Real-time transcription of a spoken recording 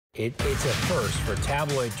It's a first for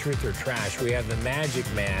Tabloid Truth or Trash. We have the Magic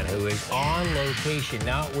Man who is on location,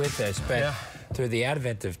 not with us, but through the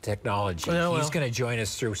advent of technology. He's going to join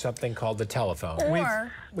us through something called the telephone. Or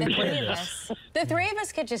the three of us. The three of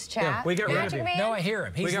us could just chat. Yeah, we got rid of him. No, I hear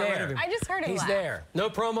him. He's there. I just heard him He's laugh. there. No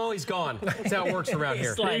promo, he's gone. That's how it works around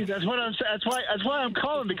here. Like, that's why I'm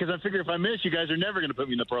calling, because I figure if I miss, you guys are never going to put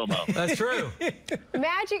me in the promo. That's true.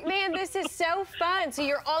 Magic Man, this is so fun. So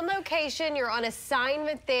you're on location, you're on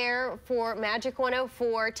assignment there for Magic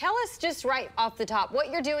 104. Tell us just right off the top what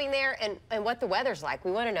you're doing there and what the weather's like.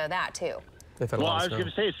 We want to know that too. Well, I was going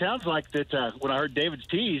to say, it sounds like that when I heard David's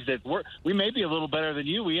tease that we may be a little better than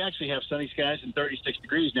you. We actually have sunny skies and 36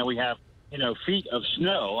 degrees. Now we have, feet of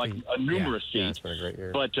snow, like numerous feet. Yeah, it's been a great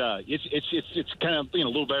year. But it's kind of a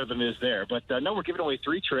little better than it is there. But no, we're giving away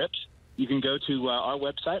 3 trips. You can go to our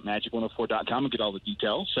website, magic104.com, and get all the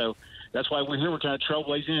details. So that's why we're here. We're kind of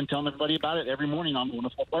trailblazing and telling everybody about it every morning on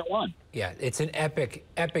 104.1. Yeah, it's an epic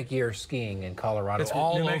year skiing in Colorado. It's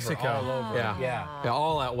all New over, Mexico. all over. Yeah,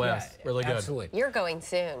 all out west. Yeah, really good. Absolutely. You're going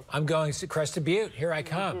soon. I'm going to Crested Butte. Here I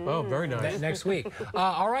come. Oh, very nice. Next week.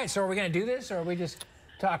 All right, so are we going to do this, or are we just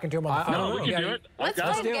talking to him on the phone? I don't know. We can do it.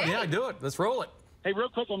 Let's do it. Yeah, do it. Let's roll it. Hey, real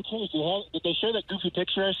quick, I'm curious. Did they show that goofy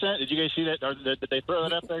picture I sent? Did you guys see that? Or did they throw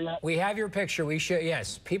that up there yet? We have your picture. We should,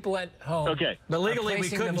 yes. People at home. Okay. But legally, we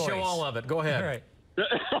placing couldn't the show voice. all of it. Go ahead. All right.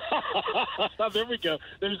 There we go.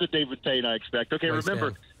 There's the David Payne I expect. Okay, Nice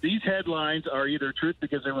remember, man. these headlines are either truth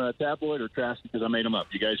because they were a tabloid or trash because I made them up.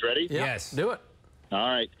 You guys ready? Yep. Yes. Do it. All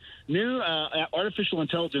right. New artificial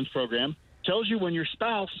intelligence program tells you when your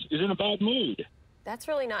spouse is in a bad mood. That's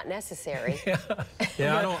really not necessary.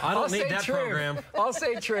 Yeah, I I'll don't say need that truth. program. I'll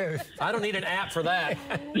say truth. I don't need an app for that.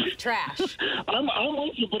 Trash. I'm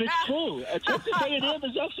with you, but it's true. Texas A&M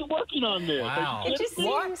is actually working on this. Wow. It just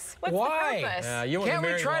seems, what's Why? the purpose? Yeah, you won't Can't be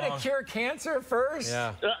we married try long. to cure cancer first?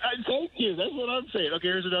 Yeah. Thank you. That's what I'm saying. Okay,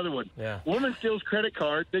 here's another one. Yeah. Woman steals credit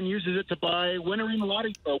card, then uses it to buy winning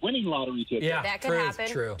lottery tickets. Yeah. That could Truth.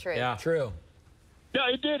 happen. True. Yeah. True. No,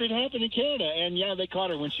 it did. It happened in Canada, and they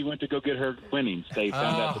caught her when she went to go get her winnings. They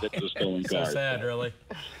found out that it was a stolen So card. sad, really.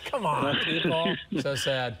 Come on, people. So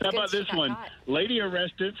sad. How about Good this she got one? caught. Lady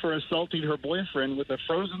arrested for assaulting her boyfriend with a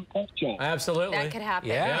frozen pork chop. Absolutely. That could happen.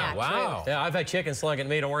 Yeah, true. wow. Yeah, I've had chicken slung at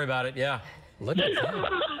me. Don't worry about it. Yeah. Look at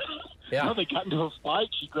that. Yeah. No, they got into a fight.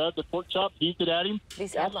 She grabbed the pork chop, heaved it at him.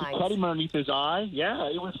 These actually headlines. cut him underneath his eye. Yeah,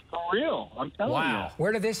 it was for real. I'm telling Wow.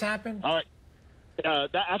 Where did this happen? you. All right.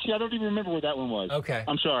 Actually, I don't even remember where that one was. Okay.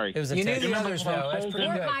 I'm sorry. It was in You knew Texas. the others, though. That's pretty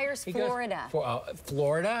Fort good. Myers, He goes- Florida.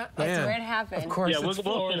 Florida? That's Man. where it happened. Of course, Yeah, it's we'll say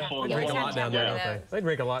Florida. Florida. They drink a Yeah, lot down there, one of don't they? those. They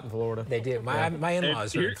drink a lot in Florida. They do. My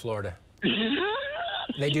in-laws are in Florida.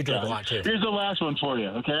 They do drink a lot, too. Here's the last one for you,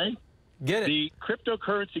 okay? Get it. The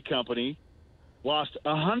cryptocurrency company lost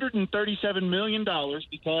 $137 million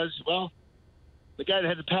because, well, the guy that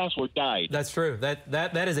had the password died. That's true.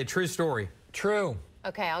 That is a true story. True.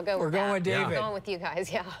 Okay, I'll go with We're going that. with David. I'm going with you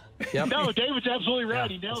guys, yeah. Yep. No, David's absolutely right.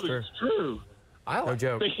 Yeah, He nailed that's it. It's true. No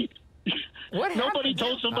joke. What Nobody happened?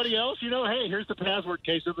 told somebody else, hey, here's the password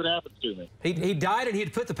in case something happens to me. He died and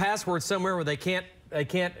he'd put the password somewhere where they can't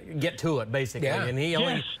get to it, basically. Yeah. And he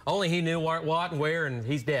only he knew what and where, and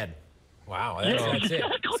he's dead. Wow, that's it.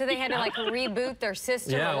 So they had to reboot their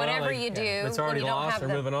system Yeah, or well, whatever you do it's when already you don't lost, have they're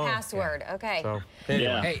the moving on. password. Okay. So, anyway.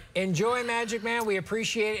 Yeah. Hey, enjoy Magic Man. We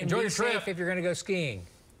appreciate it. And Enjoy be your trip. safe if you're going to go skiing.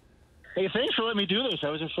 Hey, thanks for letting me do this. I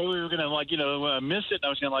was afraid we were going to, miss it, and I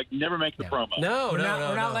was going to, never make the promo. No, We're no, not, no,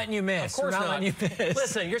 we're not no. letting you miss. Of course we're not letting you miss.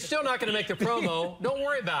 Listen, you're still not going to make the promo. Don't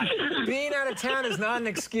worry about it. Being out of town is not an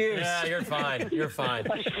excuse. Yeah, you're fine. You're fine.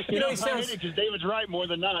 You know, he I sounds... hate it because David's right more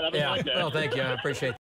than not. I don't Yeah, like that. well, thank you. I appreciate